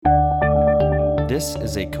This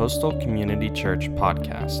is a Coastal Community Church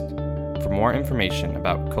podcast. For more information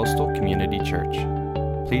about Coastal Community Church,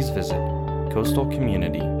 please visit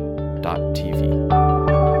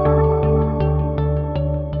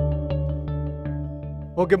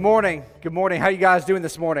coastalcommunity.tv. Well, good morning. Good morning. How you guys doing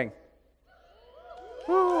this morning?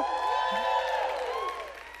 Woo.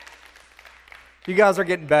 You guys are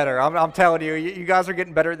getting better. I'm telling you, you guys are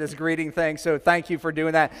getting better at this greeting thing, so thank you for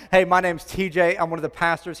doing that. Hey, my name's TJ. I'm one of the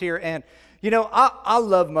pastors here, and you know, I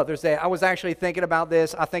love Mother's Day. I was actually thinking about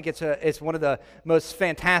this. I think it's one of the most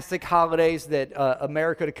fantastic holidays that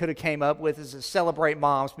America could have came up with, is to celebrate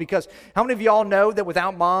moms, because how many of y'all know that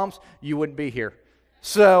without moms, you wouldn't be here?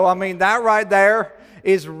 So, I mean, that right there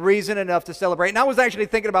is reason enough to celebrate. And I was actually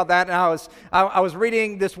thinking about that, and I was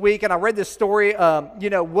reading this week, and I read this story, you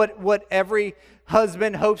know, what every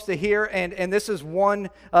husband hopes to hear, and this is one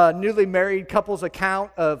newly married couple's account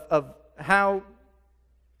of how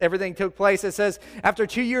everything took place. It says, after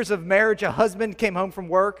 2 years of marriage, a husband came home from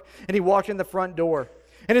work, and he walked in the front door.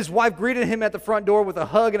 And his wife greeted him at the front door with a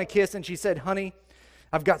hug and a kiss, and she said, "Honey,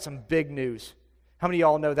 I've got some big news." How many of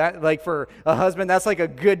y'all know that? Like, for a husband, that's like a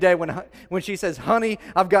good day when she says, "Honey,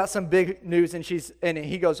 I've got some big news," and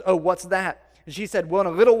he goes, "Oh, what's that?" And she said, "Well, in a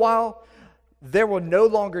little while, there will no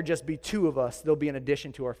longer just be two of us. There'll be an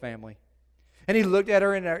addition to our family." And he looked at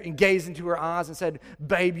her and gazed into her eyes and said,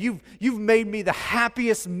 "Babe, you've made me the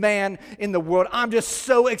happiest man in the world. I'm just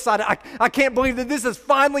so excited. I can't believe that this is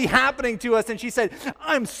finally happening to us." And she said,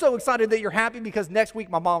 "I'm so excited that you're happy because next week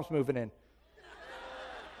my mom's moving in."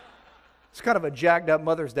 It's kind of a jacked up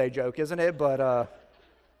Mother's Day joke, isn't it? But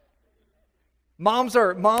moms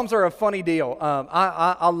are a funny deal.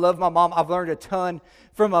 I love my mom. I've learned a ton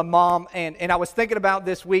from my mom, and I was thinking about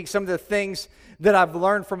this week some of the things that I've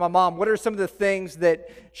learned from my mom. What are some of the things that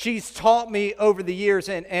she's taught me over the years?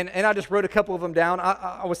 And I just wrote a couple of them down.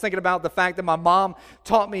 I was thinking about the fact that my mom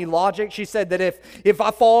taught me logic. She said that if I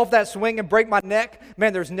fall off that swing and break my neck,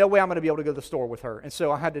 man, there's no way I'm going to be able to go to the store with her. And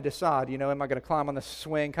so I had to decide, you know, am I going to climb on the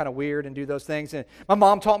swing kind of weird and do those things? And my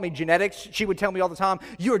mom taught me genetics. She would tell me all the time,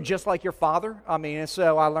 "You are just like your father." I mean, and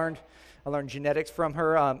so I learned genetics from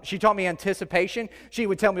her. She taught me anticipation. She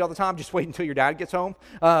would tell me all the time, "Just wait until your dad gets home."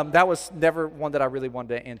 That was never one that I really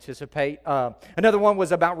wanted to anticipate. Another one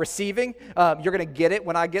was about receiving. You're going to get it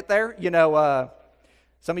when I get there. You know,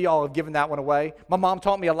 some of y'all have given that one away. My mom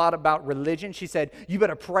taught me a lot about religion. She said, "You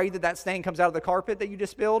better pray that stain comes out of the carpet that you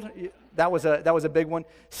just spilled." That was a big one.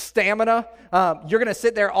 Stamina. You're going to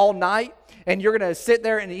sit there all night, and you're going to sit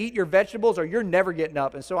there and eat your vegetables, or you're never getting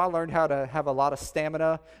up. And so I learned how to have a lot of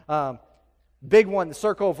stamina. Big one, the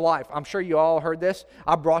circle of life. I'm sure you all heard this.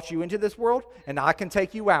 I brought you into this world, and I can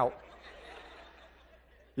take you out.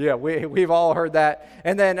 Yeah, we've all heard that.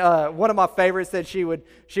 And then one of my favorites that she would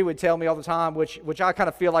tell me all the time, which I kind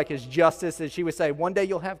of feel like is justice, is she would say, "One day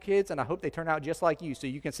you'll have kids, and I hope they turn out just like you, so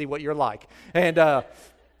you can see what you're like." And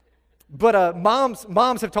But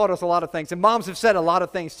moms have taught us a lot of things, and moms have said a lot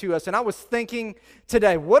of things to us. And I was thinking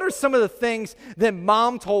today, what are some of the things that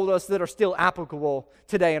mom told us that are still applicable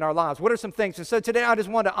today in our lives? What are some things? And so today I just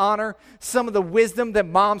want to honor some of the wisdom that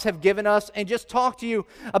moms have given us and just talk to you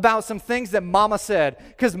about some things that mama said.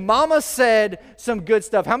 Because mama said some good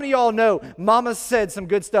stuff. How many of y'all know mama said some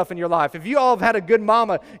good stuff in your life? If you all have had a good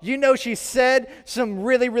mama, you know she said some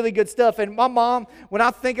really, really good stuff. And my mom, when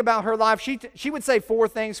I think about her life, she would say four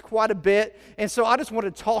things quite a bit. And so I just want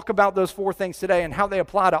to talk about those four things today and how they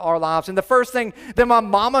apply to our lives. And the first thing that my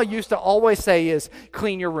mama used to always say is,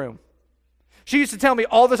 "Clean your room." She used to tell me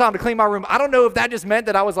all the time to clean my room. I don't know if that just meant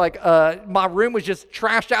that I was like, my room was just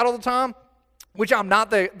trashed out all the time, which I'm not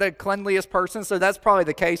the cleanliest person, so that's probably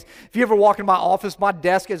the case. If you ever walk in my office, my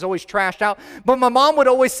desk is always trashed out. But my mom would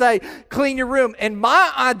always say, "Clean your room." And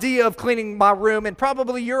my idea of cleaning my room, and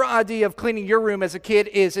probably your idea of cleaning your room as a kid,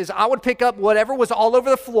 is I would pick up whatever was all over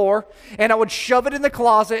the floor, and I would shove it in the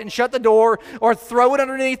closet and shut the door, or throw it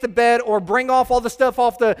underneath the bed, or bring off all the stuff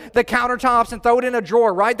off the countertops and throw it in a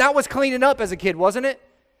drawer, right? That was cleaning up as a kid, wasn't it?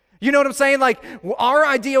 You know what I'm saying? Like, our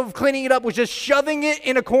idea of cleaning it up was just shoving it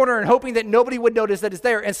in a corner and hoping that nobody would notice that it's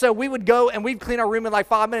there. And so we would go and we'd clean our room in like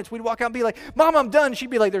 5 minutes. We'd walk out and be like, "Mom, I'm done."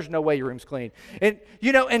 She'd be like, "There's no way your room's clean." And,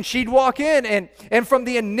 you know, and she'd walk in and from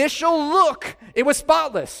the initial look, it was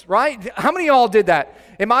spotless, right? How many of y'all did that?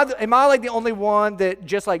 Am I like the only one that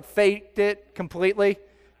just like faked it completely?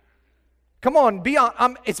 Come on,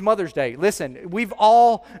 it's Mother's Day. Listen, we've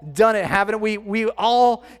all done it, haven't we? We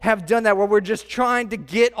all have done that where we're just trying to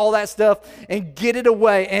get all that stuff and get it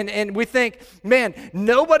away. And we think, man,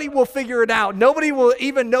 nobody will figure it out. Nobody will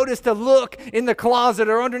even notice to look in the closet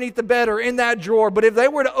or underneath the bed or in that drawer. But if they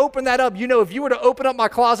were to open that up, if you were to open up my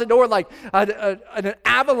closet door, like an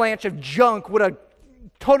avalanche of junk would have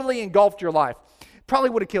totally engulfed your life. Probably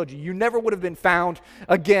would have killed you. You never would have been found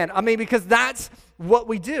again. I mean, because that's what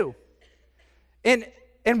we do. And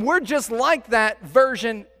we're just like that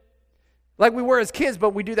version, like we were as kids,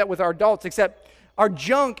 but we do that with our adults, except our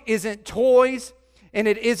junk isn't toys and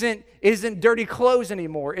it isn't dirty clothes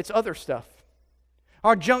anymore. It's other stuff.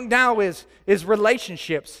 Our junk now is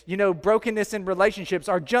relationships, brokenness in relationships.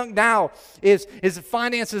 Our junk now is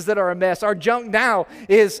finances that are a mess. Our junk now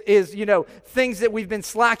is things that we've been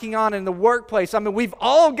slacking on in the workplace. I mean, we've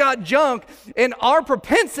all got junk, and our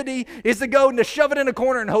propensity is to go and to shove it in a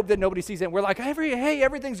corner and hope that nobody sees it. And we're like, hey,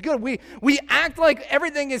 everything's good. We act like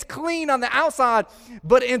everything is clean on the outside,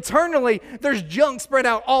 but internally there's junk spread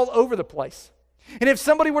out all over the place. And if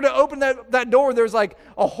somebody were to open that door, there's like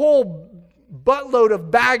a whole buttload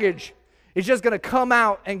of baggage is just going to come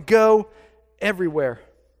out and go everywhere.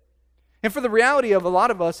 And for the reality of a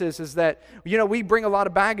lot of us is that, we bring a lot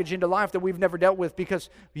of baggage into life that we've never dealt with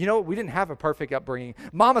because, we didn't have a perfect upbringing.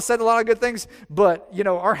 Mama said a lot of good things, but,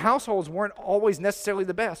 our households weren't always necessarily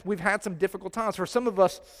the best. We've had some difficult times. For some of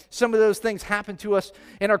us, some of those things happened to us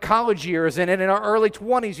in our college years and in our early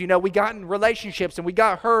 20s. We got in relationships and we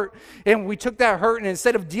got hurt and we took that hurt, and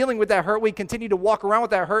instead of dealing with that hurt, we continued to walk around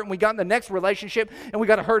with that hurt, and we got in the next relationship and we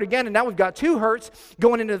got hurt again, and now we've got 2 hurts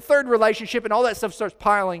going into the 3rd relationship, and all that stuff starts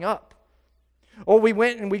piling up. Or we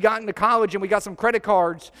went and we got into college and we got some credit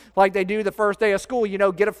cards like they do the first day of school.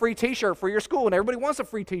 Get a free t-shirt for your school, and everybody wants a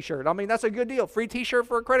free t-shirt. I mean, that's a good deal. Free t-shirt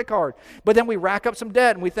for a credit card. But then we rack up some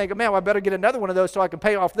debt and we think, man, I better get another one of those so I can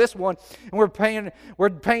pay off this one. And we're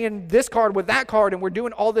paying this card with that card, and we're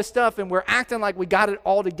doing all this stuff, and we're acting like we got it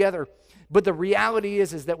all together. But the reality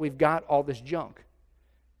is that we've got all this junk.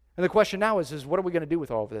 And the question now is what are we going to do with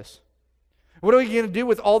all of this? What are we going to do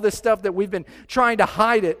with all this stuff that we've been trying to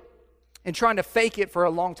hide it and trying to fake it for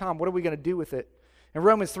a long time? What are we going to do with it? And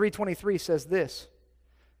Romans 3:23 says this: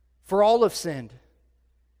 for all have sinned.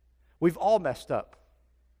 We've all messed up.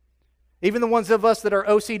 Even the ones of us that are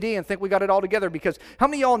OCD and think we got it all together, because how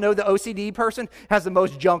many of y'all know the OCD person has the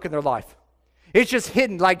most junk in their life? It's just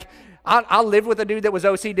hidden. Like, I lived with a dude that was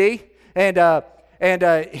OCD, and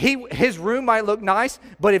his room might look nice,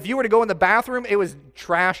 but if you were to go in the bathroom, it was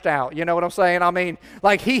trashed out. You know what I'm saying? I mean,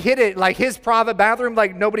 like, he hid it, like his private bathroom,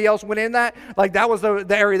 like nobody else went in that. Like, that was the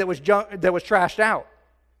area that was trashed out.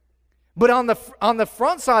 But on the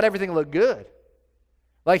front side, everything looked good.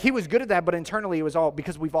 Like, he was good at that, but internally it was all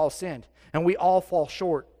because we've all sinned, and we all fall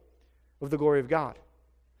short of the glory of God.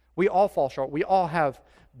 We all fall short. We all have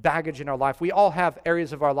baggage in our life. We all have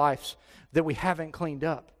areas of our lives that we haven't cleaned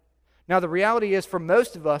up. Now, the reality is, for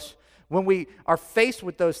most of us, when we are faced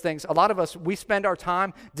with those things, a lot of us, we spend our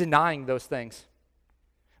time denying those things.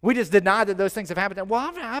 We just deny that those things have happened.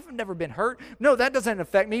 Well, I've never been hurt. No, that doesn't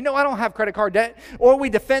affect me. No, I don't have credit card debt. Or we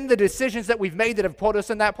defend the decisions that we've made that have put us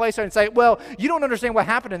in that place and say, well, you don't understand what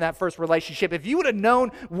happened in that first relationship. If you would have known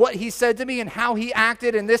what he said to me and how he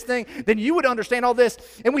acted in this thing, then you would understand all this.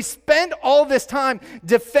 And we spend all this time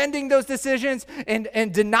defending those decisions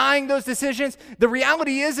and denying those decisions. The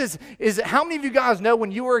reality is how many of you guys know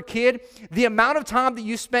when you were a kid, the amount of time that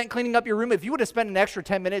you spent cleaning up your room, if you would have spent an extra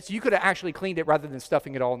 10 minutes, you could have actually cleaned it rather than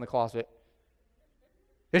stuffing it all in the closet.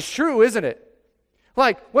 It's true, isn't it?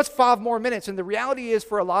 Like, what's 5 more minutes? And the reality is,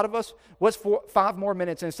 for a lot of us, what's 5 more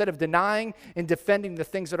minutes? And instead of denying and defending the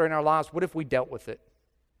things that are in our lives, what if we dealt with it?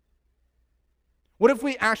 What if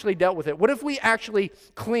we actually dealt with it? What if we actually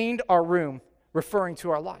cleaned our room, referring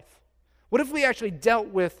to our life? What if we actually dealt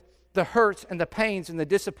with the hurts and the pains and the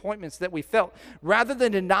disappointments that we felt, rather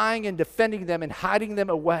than denying and defending them and hiding them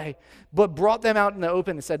away, but brought them out in the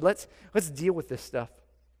open and said, let's deal with this stuff.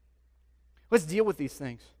 Let's deal with these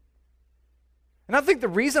things. And I think the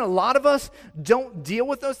reason a lot of us don't deal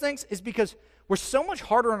with those things is because we're so much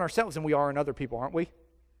harder on ourselves than we are on other people, aren't we?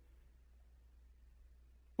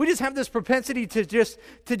 We just have this propensity to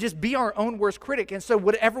just be our own worst critic. And so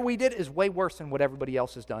whatever we did is way worse than what everybody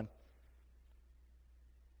else has done.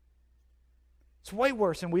 It's way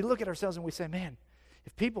worse. And we look at ourselves and we say, man,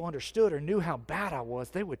 if people understood or knew how bad I was,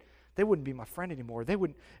 they wouldn't be my friend anymore. They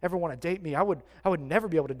wouldn't ever want to date me. I would never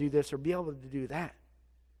be able to do this or be able to do that.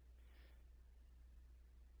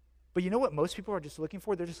 But you know what most people are just looking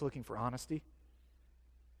for? They're just looking for honesty.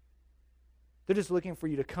 They're just looking for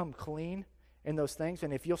you to come clean in those things,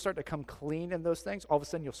 and if you'll start to come clean in those things, all of a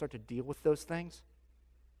sudden you'll start to deal with those things.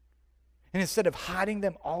 And instead of hiding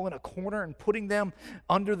them all in a corner and putting them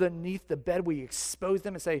underneath the bed, we expose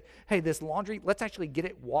them and say, hey, this laundry, let's actually get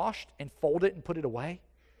it washed and fold it and put it away.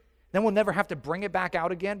 Then we'll never have to bring it back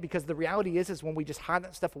out again, because the reality is when we just hide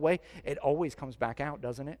that stuff away, it always comes back out,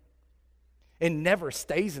 doesn't it? It never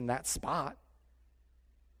stays in that spot.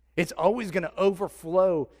 It's always going to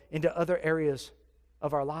overflow into other areas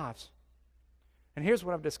of our lives. And here's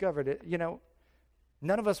what I've discovered.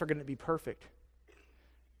 None of us are going to be perfect.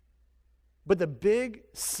 But the big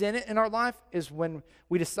sin in our life is when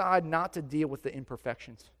we decide not to deal with the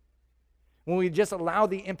imperfections. When we just allow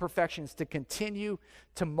the imperfections to continue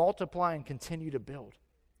to multiply and continue to build.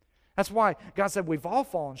 That's why God said we've all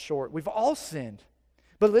fallen short. We've all sinned.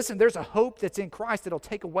 But listen, there's a hope that's in Christ that'll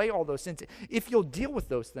take away all those sins if you'll deal with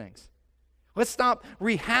those things. Let's stop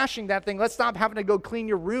rehashing that thing. Let's stop having to go clean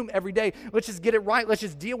your room every day. Let's just get it right. Let's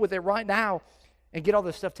just deal with it right now and get all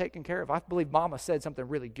this stuff taken care of. I believe Mama said something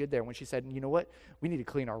really good there when she said, you know what? We need to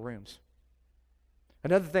clean our rooms.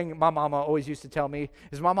 Another thing my mama always used to tell me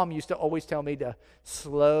is my mom used to always tell me to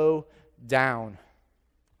slow down.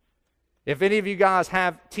 If any of you guys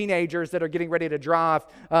have teenagers that are getting ready to drive,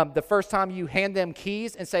 the first time you hand them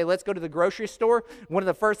keys and say, let's go to the grocery store, one of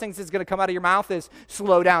the first things that's going to come out of your mouth is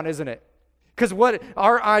slow down, isn't it? Because what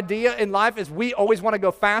our idea in life is we always want to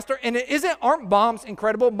go faster. And aren't moms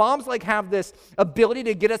incredible? Moms have this ability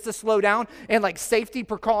to get us to slow down and safety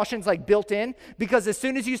precautions built in. Because as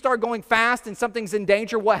soon as you start going fast and something's in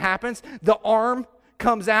danger, what happens? The arm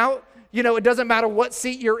comes out. It doesn't matter what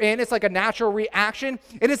seat you're in. It's like a natural reaction.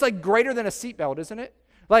 And it's greater than a seatbelt, isn't it?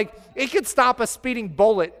 It could stop a speeding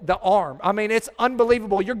bullet, the arm. I mean, it's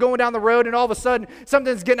unbelievable. You're going down the road and all of a sudden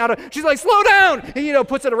something's getting out of, she's like, slow down, and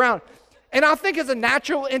puts it around. And I think it's a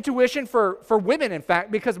natural intuition for women, in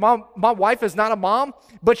fact, because my wife is not a mom,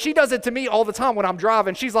 but she does it to me all the time when I'm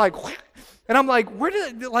driving. She's like, and I'm like,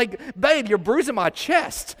 babe, you're bruising my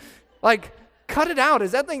chest. Cut it out.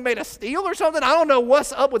 Is that thing made of steel or something? I don't know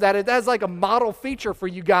what's up with that. It has a model feature for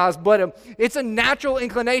you guys, but it's a natural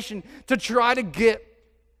inclination to try to get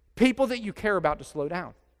people that you care about to slow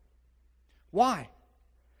down. Why?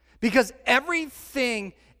 Because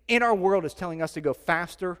everything in our world is telling us to go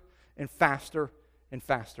faster and faster and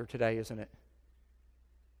faster today, isn't it?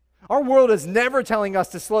 Our world is never telling us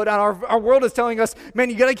to slow down. Our world is telling us, man,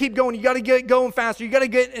 you got to keep going. You got to get going faster. You got to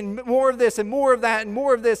get in more of this and more of that and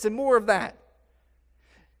more of this and more of that.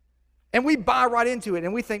 And we buy right into it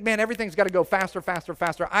and we think, man, everything's got to go faster, faster,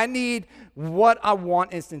 faster. I need what I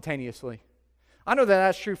want instantaneously. I know that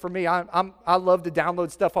that's true for me. I love to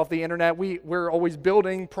download stuff off the internet. We're always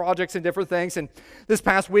building projects and different things. And this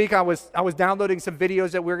past week, I was downloading some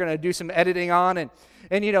videos that we're going to do some editing on.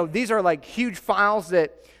 And these are huge files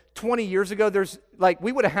that 20 years ago,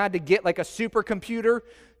 we would have had to get a supercomputer.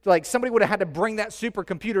 Somebody would have had to bring that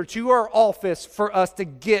supercomputer to our office for us to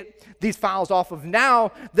get these files off of.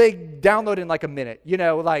 Now they download in a minute.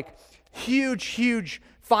 Huge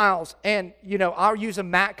files. And I'll use a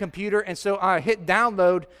Mac computer, and so I hit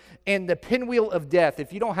download, and the pinwheel of death.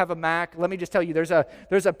 If you don't have a Mac, let me just tell you, there's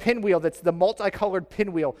a pinwheel that's the multicolored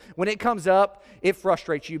pinwheel. When it comes up, it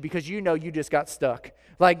frustrates you because you just got stuck.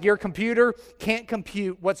 Your computer can't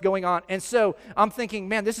compute what's going on. And so I'm thinking,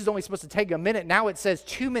 man, this is only supposed to take a minute. Now it says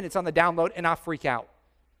 2 minutes on the download, and I freak out.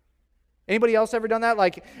 Anybody else ever done that?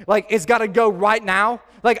 It's got to go right now.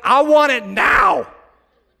 I want it now.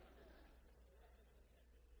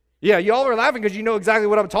 Yeah, y'all are laughing because you know exactly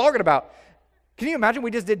what I'm talking about. Can you imagine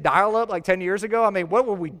we just did dial-up 10 years ago? I mean, what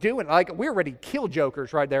were we doing? We were ready to kill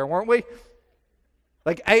jokers right there, weren't we?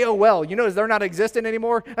 AOL, you notice they're not existing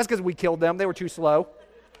anymore? That's because we killed them. They were too slow.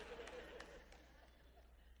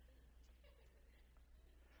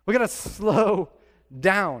 We got to slow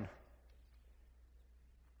down.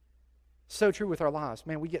 So true with our lives.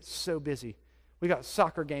 Man, we get so busy. We got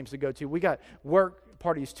soccer games to go to. We got work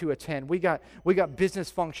parties to attend. We got business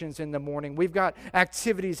functions in the morning. We've got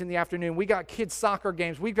activities in the afternoon. We got kids' soccer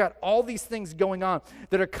games. We've got all these things going on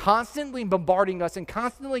that are constantly bombarding us and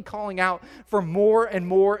constantly calling out for more and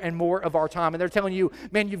more and more of our time. And they're telling you,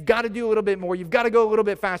 man, you've got to do a little bit more. You've got to go a little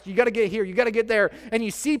bit faster. You got to get here. You got to get there. And you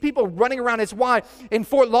see people running around. It's why in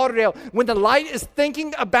Fort Lauderdale, when the light is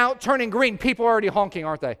thinking about turning green, people are already honking,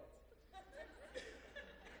 aren't they?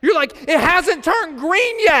 You're like, it hasn't turned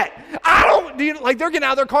green yet. They're getting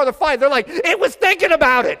out of their car to fight. They're like, it was thinking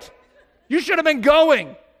about it. You should have been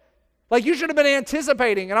going. You should have been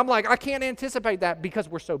anticipating. And I'm like, I can't anticipate that because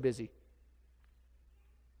we're so busy.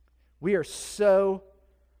 We are so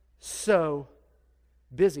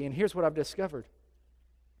busy. And here's what I've discovered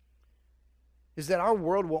is that our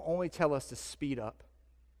world will only tell us to speed up.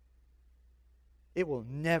 It will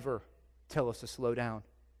never tell us to slow down.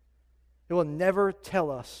 It will never tell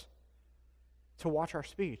us to watch our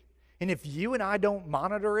speed. And if you and I don't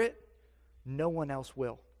monitor it, no one else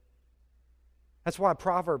will. That's why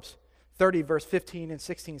Proverbs 30, verse 15 and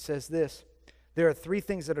 16 says this: there are 3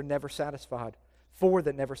 things that are never satisfied, 4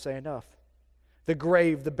 that never say enough. The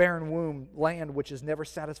grave, the barren womb, land which is never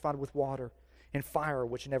satisfied with water, and fire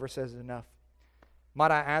which never says enough. Might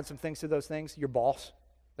I add some things to those things? Your boss,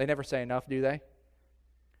 they never say enough, do they?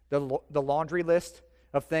 The laundry list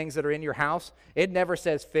of things that are in your house, it never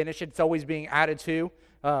says finish. It's always being added to.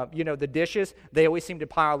 The dishes, they always seem to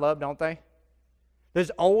pile up, don't they? There's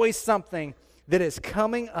always something that is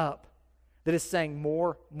coming up that is saying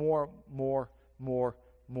more, more, more, more,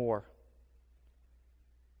 more.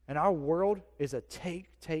 And our world is a take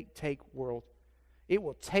world. It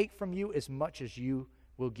will take from you as much as you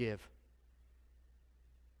will give.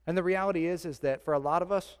 And the reality is that for a lot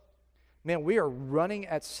of us, man, we are running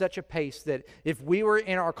at such a pace that if we were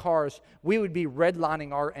in our cars, we would be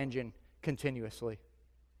redlining our engine continuously.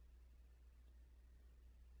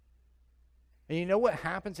 And you know what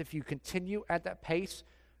happens if you continue at that pace?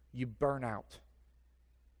 You burn out.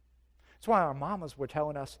 That's why our mamas were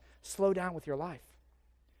telling us, slow down with your life.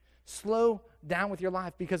 Slow down with your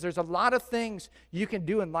life, because there's a lot of things you can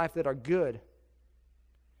do in life that are good.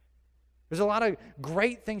 There's a lot of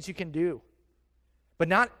great things you can do. But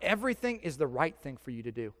not everything is the right thing for you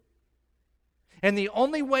to do. And the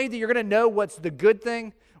only way that you're going to know what's the good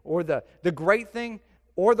thing or the great thing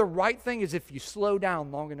or the right thing is if you slow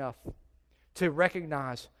down long enough to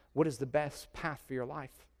recognize what is the best path for your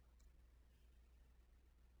life.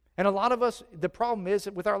 And a lot of us, the problem is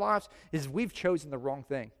with our lives is we've chosen the wrong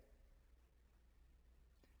thing.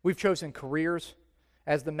 We've chosen careers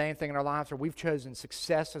as the main thing in our lives, or we've chosen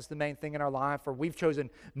success as the main thing in our life, or we've chosen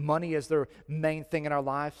money as the main thing in our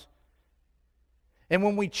lives. And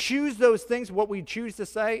when we choose those things, what we choose to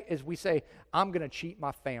say is we say, I'm going to cheat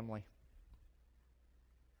my family.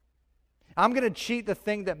 I'm going to cheat the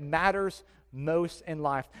thing that matters most in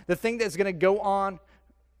life, the thing that's going to go on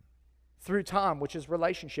through time, which is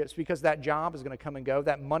relationships, because that job is going to come and go.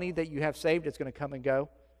 That money that you have saved is going to come and go.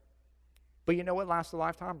 But you know what lasts a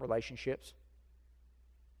lifetime? Relationships.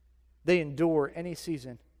 They endure any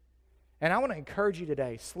season. And I want to encourage you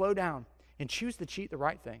today, slow down and choose to cheat the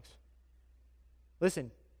right things. Listen,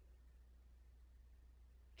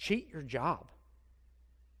 cheat your job.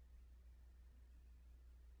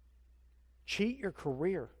 Cheat your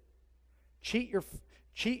career. Cheat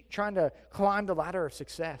trying to climb the ladder of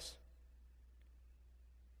success.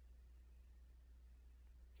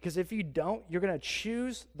 Because if you don't, you're going to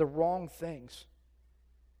choose the wrong things.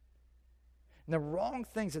 And the wrong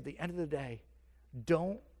things at the end of the day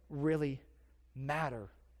don't really matter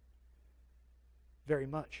very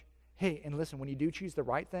much. Hey, and listen, when you do choose the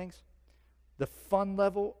right things, the fun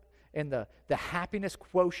level and the happiness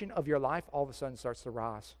quotient of your life all of a sudden starts to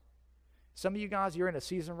rise. Some of you guys, you're in a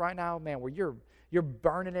season right now, man, where you're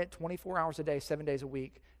burning it 24 hours a day, 7 days a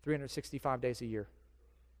week, 365 days a year.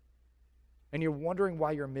 And you're wondering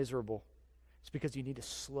why you're miserable. It's because you need to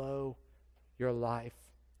slow your life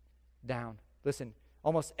down. Listen,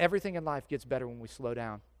 almost everything in life gets better when we slow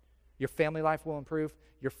down. Your family life will improve.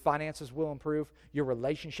 Your finances will improve. Your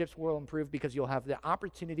relationships will improve because you'll have the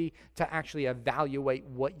opportunity to actually evaluate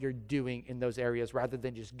what you're doing in those areas rather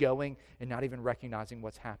than just going and not even recognizing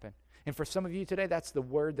what's happened. And for some of you today, that's the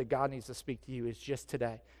word that God needs to speak to you is just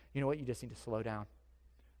today. You know what? You just need to slow down.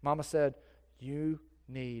 Mama said, you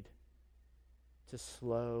need to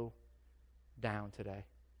slow down today.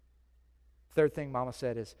 Third thing Mama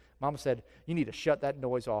said, you need to shut that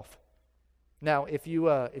noise off. Now, if you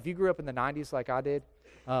grew up in the 90s like I did,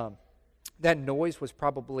 that noise was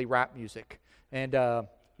probably rap music. And, a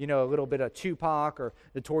little bit of Tupac or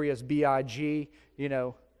Notorious B.I.G.,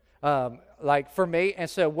 like for me. And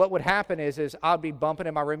so what would happen is I'd be bumping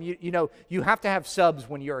in my room. You have to have subs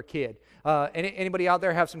when you're a kid. Anybody out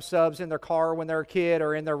there have some subs in their car when they're a kid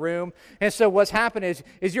or in their room? And so what's happened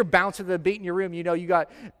is you're bouncing the beat in your room. You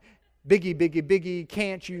got Biggie, Biggie, Biggie,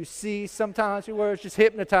 can't you see? Sometimes your words just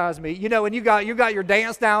hypnotize me. And you got your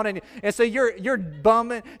dance down, and so you're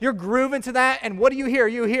bumming, you're grooving to that, and what do you hear?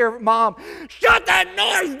 You hear Mom, shut that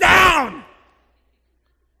noise down!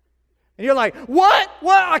 And you're like, what?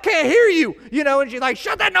 I can't hear you. And she's like,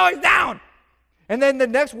 shut that noise down. And then the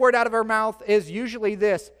next word out of her mouth is usually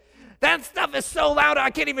this, that stuff is so loud I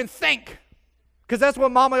can't even think. Because that's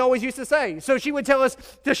what Mama always used to say. So she would tell us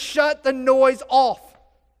to shut the noise off.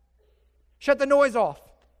 Shut the noise off.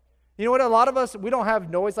 You know what? A lot of us, we don't have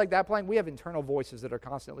noise like that playing. We have internal voices that are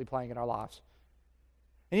constantly playing in our lives.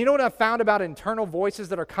 And you know what I've found about internal voices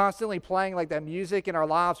that are constantly playing like that music in our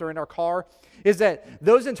lives or in our car is that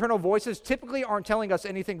those internal voices typically aren't telling us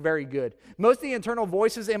anything very good. Most of the internal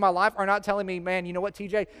voices in my life are not telling me, man, you know what,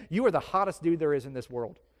 TJ? You are the hottest dude there is in this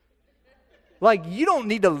world. Like, you don't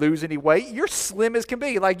need to lose any weight. You're slim as can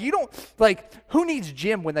be. Like, you don't, like, who needs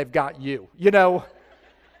gym when they've got you, you know?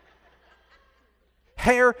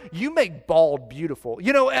 Hair, you make bald beautiful.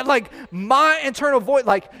 You know, and like my internal voice,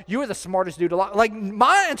 like you are the smartest dude alive. Like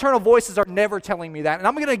my internal voices are never telling me that. And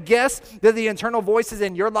I'm going to guess that the internal voices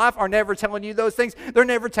in your life are never telling you those things. They're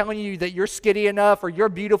never telling you that you're skinny enough or you're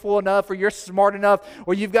beautiful enough or you're smart enough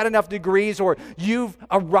or you've got enough degrees or you've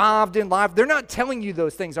arrived in life. They're not telling you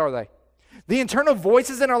those things, are they? The internal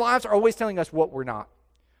voices in our lives are always telling us what we're not.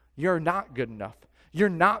 You're not good enough. You're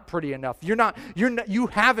not pretty enough. You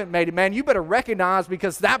haven't made it, man. You better recognize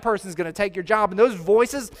because that person's going to take your job. And those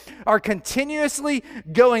voices are continuously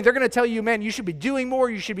going. They're going to tell you, man, you should be doing more.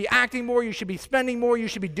 You should be acting more. You should be spending more. You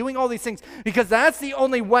should be doing all these things because that's the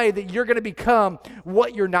only way that you're going to become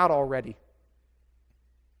what you're not already.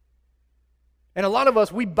 And a lot of us,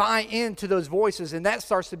 we buy into those voices and that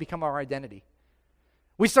starts to become our identity.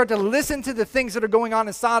 We start to listen to the things that are going on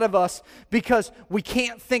inside of us because we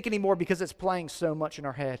can't think anymore because it's playing so much in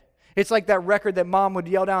our head. It's like that record that mom would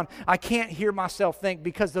yell down, I can't hear myself think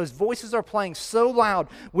because those voices are playing so loud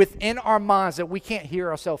within our minds that we can't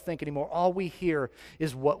hear ourselves think anymore. All we hear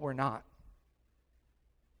is what we're not.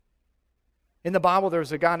 In the Bible, there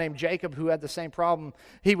was a guy named Jacob who had the same problem.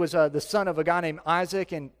 He was the son of a guy named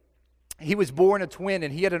Isaac, and he was born a twin,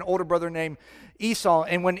 and he had an older brother named Esau.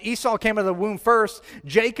 And when Esau came out of the womb first,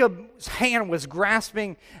 Jacob's hand was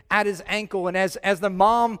grasping at his ankle. And as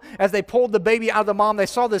they pulled the baby out of the mom, they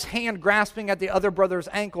saw this hand grasping at the other brother's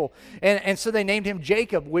ankle. And so they named him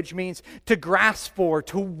Jacob, which means to grasp for,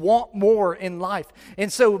 to want more in life.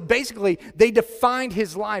 And so basically, they defined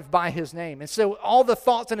his life by his name. And so all the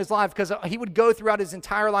thoughts in his life, because he would go throughout his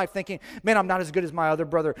entire life thinking, man, I'm not as good as my other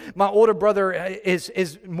brother. My older brother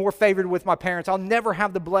is more favored with my parents. I'll never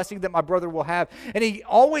have the blessing that my brother will have. And he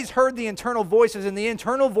always heard the internal voices, and the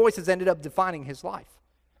internal voices ended up defining his life.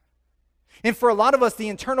 And for a lot of us, the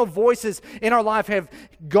internal voices in our life have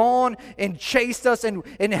gone and chased us and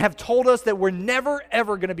have told us that we're never,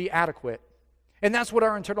 ever going to be adequate. And that's what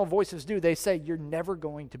our internal voices do. They say, you're never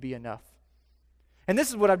going to be enough. And this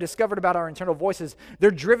is what I've discovered about our internal voices.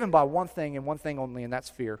 They're driven by one thing and one thing only, and that's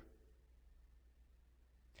fear.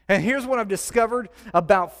 And here's what I've discovered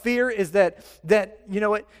about fear is that you know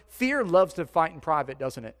what? Fear loves to fight in private,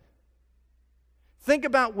 doesn't it? Think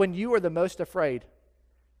about when you are the most afraid.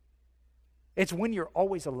 It's when you're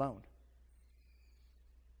always alone.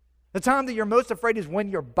 The time that you're most afraid is when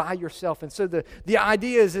you're by yourself. And so the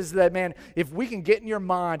idea is that, man, if we can get in your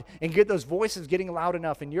mind and get those voices getting loud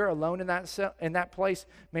enough and you're alone in that place,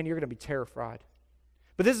 man, you're going to be terrified.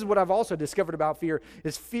 But this is what I've also discovered about fear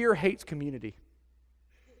is fear hates community.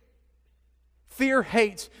 Fear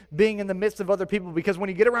hates being in the midst of other people because when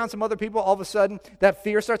you get around some other people, all of a sudden that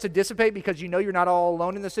fear starts to dissipate because you know you're not all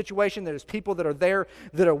alone in the situation. There's people that are there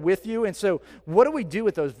that are with you. And so what do we do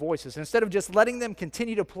with those voices? Instead of just letting them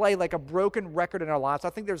continue to play like a broken record in our lives, I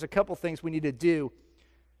think there's a couple things we need to do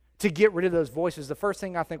to get rid of those voices. The first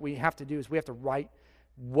thing I think we have to do is we have to write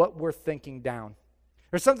what we're thinking down.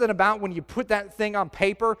 There's something about when you put that thing on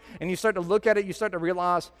paper and you start to look at it, you start to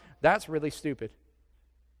realize that's really stupid.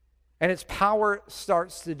 And its power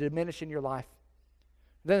starts to diminish in your life.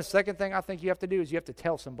 Then the second thing I think you have to do is you have to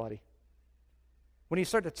tell somebody. When you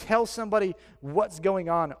start to tell somebody what's going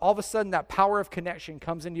on, all of a sudden that power of connection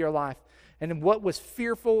comes into your life. And what was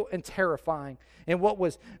fearful and terrifying and what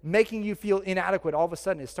was making you feel inadequate, all of a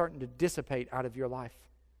sudden is starting to dissipate out of your life.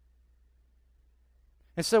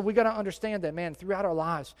 And so we got to understand that, man, throughout our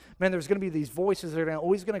lives, man, there's going to be these voices that are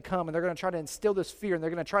always going to come, and they're going to try to instill this fear, and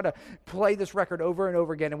they're going to try to play this record over and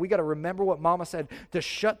over again. And we got to remember what Mama said, to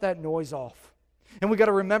shut that noise off. And we got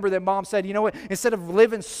to remember that Mom said, you know what, instead of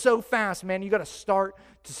living so fast, man, you got to start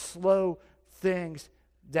to slow things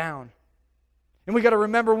down. And we got to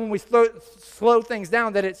remember when we slow things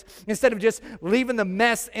down that it's instead of just leaving the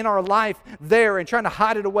mess in our life there and trying to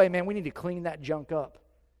hide it away, man, we need to clean that junk up.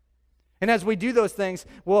 And as we do those things,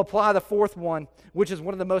 we'll apply the fourth one, which is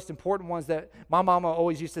one of the most important ones that my mama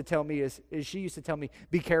always used to tell me is she used to tell me,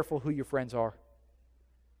 be careful who your friends are.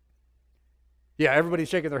 Yeah, everybody's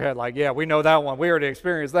shaking their head like, yeah, we know that one. We already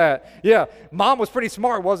experienced that. Yeah, Mom was pretty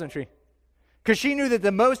smart, wasn't she? Because she knew that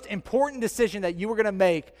the most important decision that you were going to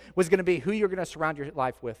make was going to be who you're going to surround your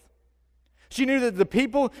life with. She knew that the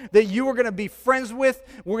people that you were going to be friends with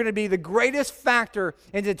were going to be the greatest factor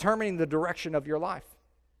in determining the direction of your life.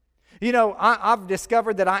 You know, I've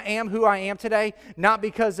discovered that I am who I am today, not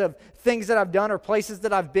because of things that I've done or places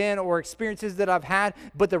that I've been or experiences that I've had,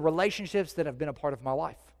 but the relationships that have been a part of my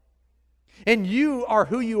life. And you are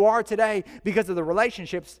who you are today because of the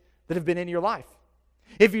relationships that have been in your life.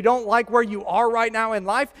 If you don't like where you are right now in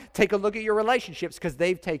life, take a look at your relationships because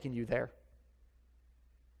they've taken you there.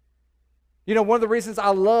 You know, one of the reasons I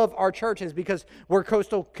love our church is because we're a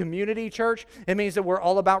Coastal Community Church. It means that we're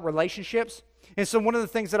all about relationships. And so one of the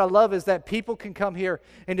things that I love is that people can come here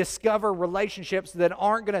and discover relationships that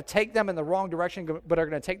aren't going to take them in the wrong direction, but are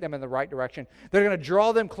going to take them in the right direction. They're going to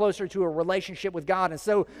draw them closer to a relationship with God. And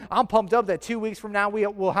so I'm pumped up that 2 weeks from now,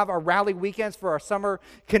 we'll have our rally weekends for our summer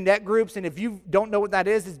connect groups. And if you don't know what that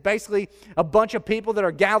is, it's basically a bunch of people that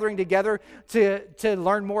are gathering together to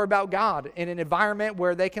learn more about God in an environment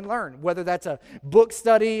where they can learn, whether that's a book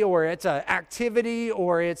study or it's an activity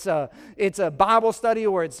or it's a Bible study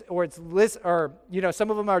or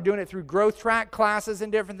some of them are doing it through growth track classes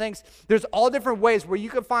and different things. There's all different ways where you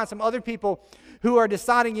can find some other people who are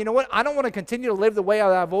deciding, you know what, I don't want to continue to live the way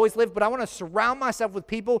I've always lived, but I want to surround myself with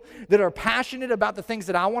people that are passionate about the things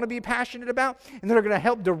that I want to be passionate about and that are going to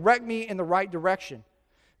help direct me in the right direction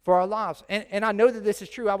for our lives. And I know that this is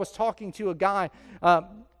true. I was talking to a guy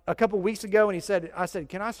a couple weeks ago, and I said,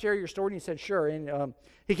 can I share your story? And he said, sure. And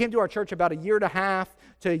he came to our church about a year and a half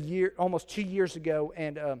to almost 2 years ago,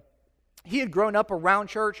 and he had grown up around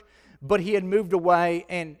church, but he had moved away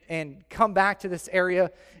and come back to this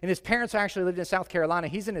area. And his parents actually lived in South Carolina.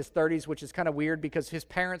 He's in his 30s, which is kind of weird because his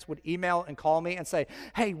parents would email and call me and say,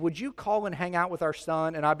 hey, would you call and hang out with our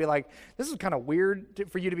son? And I'd be like, this is kind of weird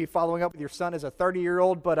for you to be following up with your son as a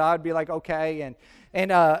 30-year-old, but I'd be like, okay.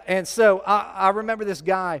 And so I remember this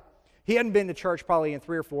guy. He hadn't been to church probably in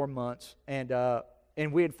 3 or 4 months,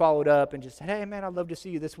 and we had followed up and just said, hey, man, I'd love to see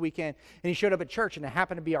you this weekend. And he showed up at church, and it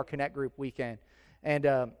happened to be our Connect Group weekend.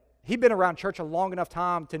 And he'd been around church a long enough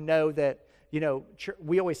time to know that, you know,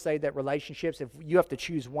 we always say that relationships, if you have to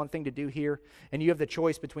choose one thing to do here, and you have the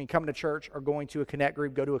choice between coming to church or going to a Connect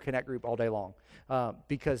Group, go to a Connect Group all day long.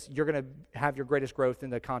 Because you're going to have your greatest growth in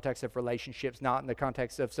the context of relationships, not in the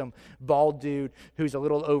context of some bald dude who's a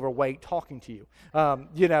little overweight talking to you.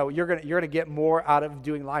 You know, you're going to get more out of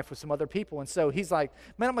doing life with some other people. And so he's like,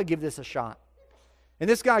 man, I'm going to give this a shot. And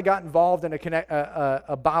this guy got involved in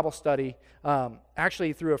a Bible study,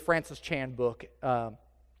 actually through a Francis Chan book.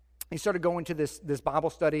 He started going to this Bible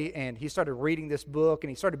study, and he started reading this book, and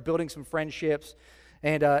he started building some friendships.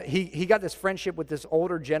 And he got this friendship with this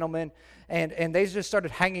older gentleman, and they just started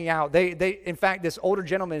hanging out. In fact, this older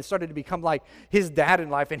gentleman started to become like his dad in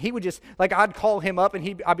life. And he would just, like, I'd call him up,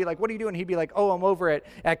 and I'd be like, what are you doing? He'd be like, oh, I'm over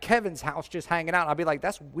at Kevin's house just hanging out. And I'd be like,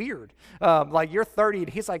 that's weird. Like, you're 30, and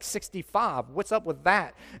he's like 65. What's up with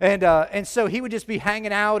that? And so he would just be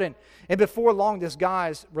hanging out, and before long, this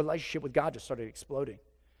guy's relationship with God just started exploding.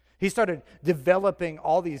 He started developing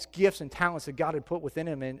all these gifts and talents that God had put within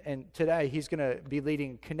him, and today he's going to be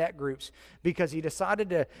leading Connect Groups because he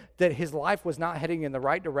decided that his life was not heading in the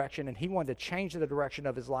right direction, and he wanted to change the direction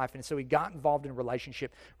of his life, and so he got involved in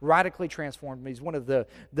relationship, radically transformed him. He's one of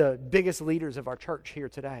the biggest leaders of our church here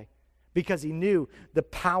today because he knew the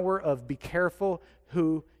power of be careful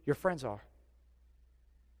who your friends are.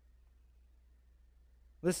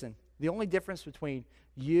 Listen, the only difference between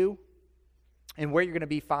you and where you're going to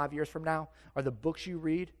be 5 years from now are the books you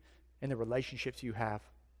read and the relationships you have.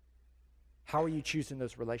 How are you choosing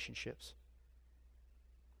those relationships?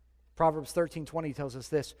 Proverbs 13:20 tells us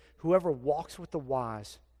this: whoever walks with the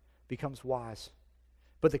wise becomes wise,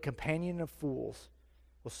 but the companion of fools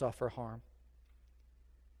will suffer harm.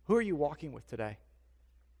 Who are you walking with today?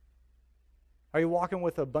 Are you walking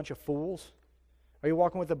with a bunch of fools? Are you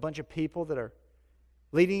walking with a bunch of people that are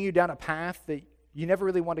leading you down a path that you never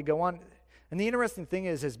really want to go on? And the interesting thing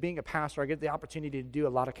is, as being a pastor, I get the opportunity to do a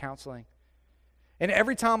lot of counseling. And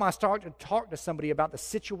every time I start to talk to somebody about the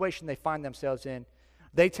situation they find themselves in,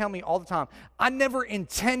 they tell me all the time, I never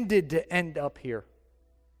intended to end up here.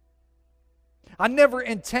 I never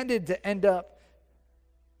intended to end up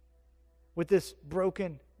with this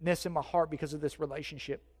brokenness in my heart because of this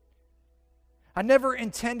relationship. I never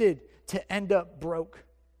intended to end up broke.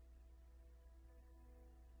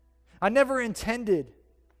 I never intended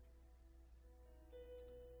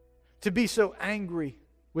to be so angry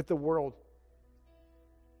with the world.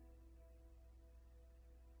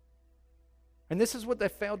 And this is what they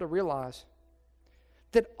failed to realize,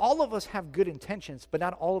 that all of us have good intentions, but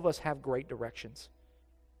not all of us have great directions.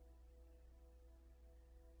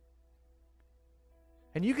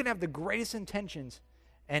 And you can have the greatest intentions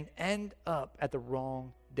and end up at the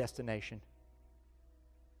wrong destination.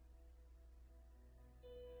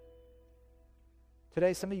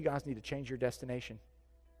 Today, some of you guys need to change your destination.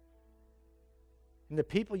 And the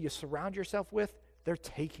people you surround yourself with, they're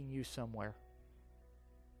taking you somewhere.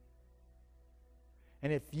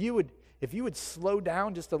 And if you would slow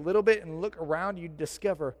down just a little bit and look around, you'd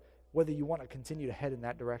discover whether you want to continue to head in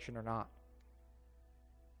that direction or not.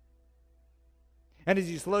 And as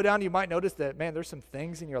you slow down, you might notice that, man, there's some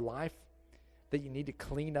things in your life that you need to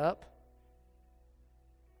clean up.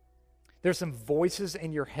 There's some voices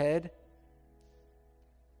in your head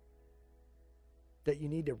that you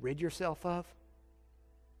need to rid yourself of.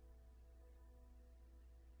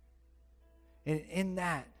 And in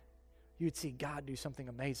that, you would see God do something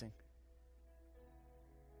amazing.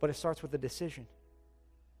 But it starts with a decision.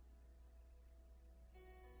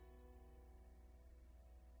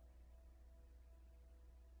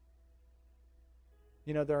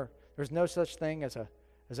 You know, there's no such thing as a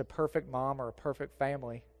perfect mom or a perfect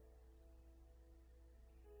family.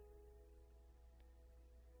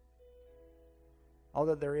 All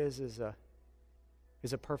that there is a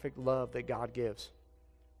perfect love that God gives.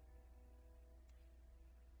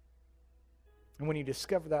 And when you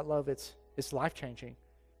discover that love, it's life-changing.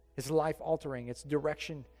 It's life-altering. It's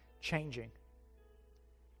direction-changing.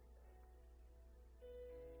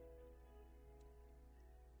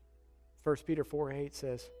 First Peter 4:8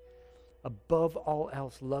 says, above all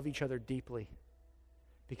else, love each other deeply,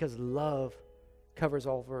 because love covers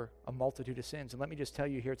over a multitude of sins. And let me just tell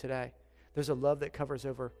you here today, there's a love that covers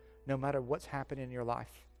over no matter what's happened in your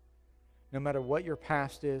life, no matter what your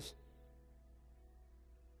past is,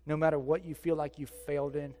 no matter what you feel like you've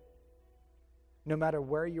failed in, no matter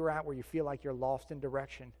where you're at where you feel like you're lost in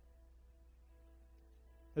direction.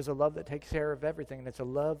 There's a love that takes care of everything, and it's a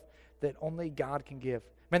love that only God can give.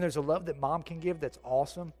 Man, there's a love that mom can give that's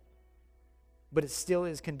awesome, but it still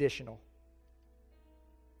is conditional.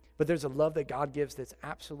 But there's a love that God gives that's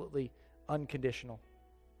absolutely unconditional.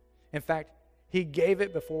 In fact, he gave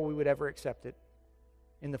it before we would ever accept it.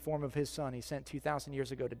 In the form of his son, he sent 2,000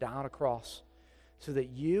 years ago to die on a cross so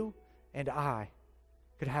that you and I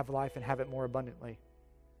could have life and have it more abundantly.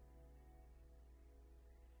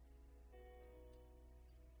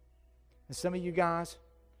 And some of you guys,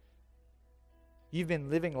 you've been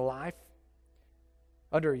living life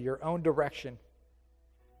under your own direction.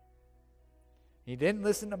 You didn't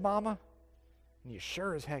listen to mama, and you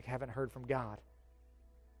sure as heck haven't heard from God.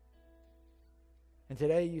 And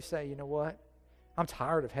today you say, you know what? I'm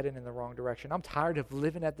tired of heading in the wrong direction. I'm tired of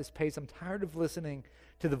living at this pace. I'm tired of listening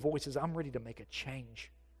to the voices. I'm ready to make a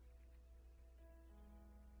change.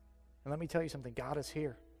 And let me tell you something. God is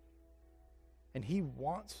here. And he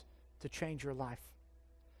wants to change your life.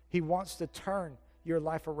 He wants to turn your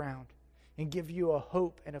life around and give you a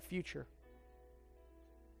hope and a future.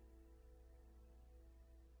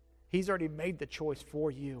 He's already made the choice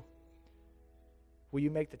for you. Will you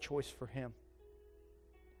make the choice for him?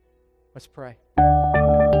 Let's pray.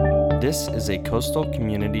 This is a Coastal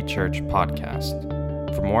Community Church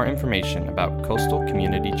podcast. For more information about Coastal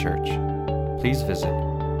Community Church, please visit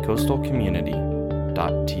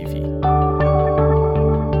coastalcommunity.tv.